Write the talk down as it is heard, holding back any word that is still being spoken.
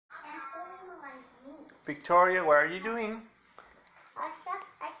Victoria, what are you doing? I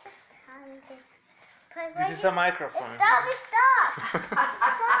just found this. This is a microphone. Stop!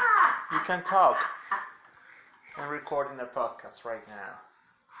 You can talk. I'm recording a podcast right now.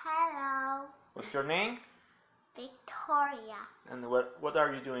 Hello, What's your name? Victoria. And what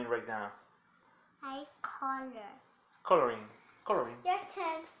are you doing right now? I color. Coloring. Your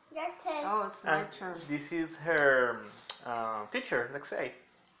turn. Oh, it's my And turn. this is her teacher, let's say.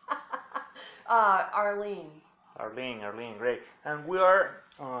 Arlene. Arlene, great. And we are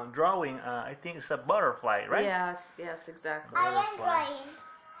drawing, I think it's a butterfly, right? Yes, exactly. I am drawing.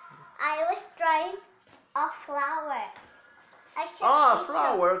 I was drawing a flower. Oh, a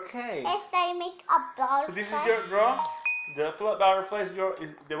flower, okay. Yes, I make a butterfly. So this is your draw? The butterfly is your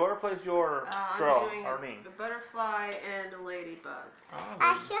draw, I'm doing Arlene. a butterfly and a ladybug. Oh,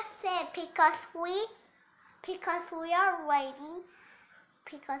 I just said because we are waiting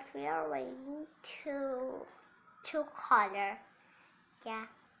to color. Yeah,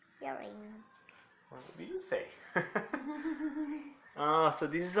 we are waiting. what did you say? Oh, so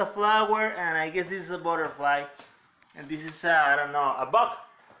this is a flower, and I guess this is a butterfly, and this is I don't know, a bug.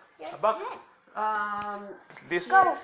 Your A bug. turn. This Go.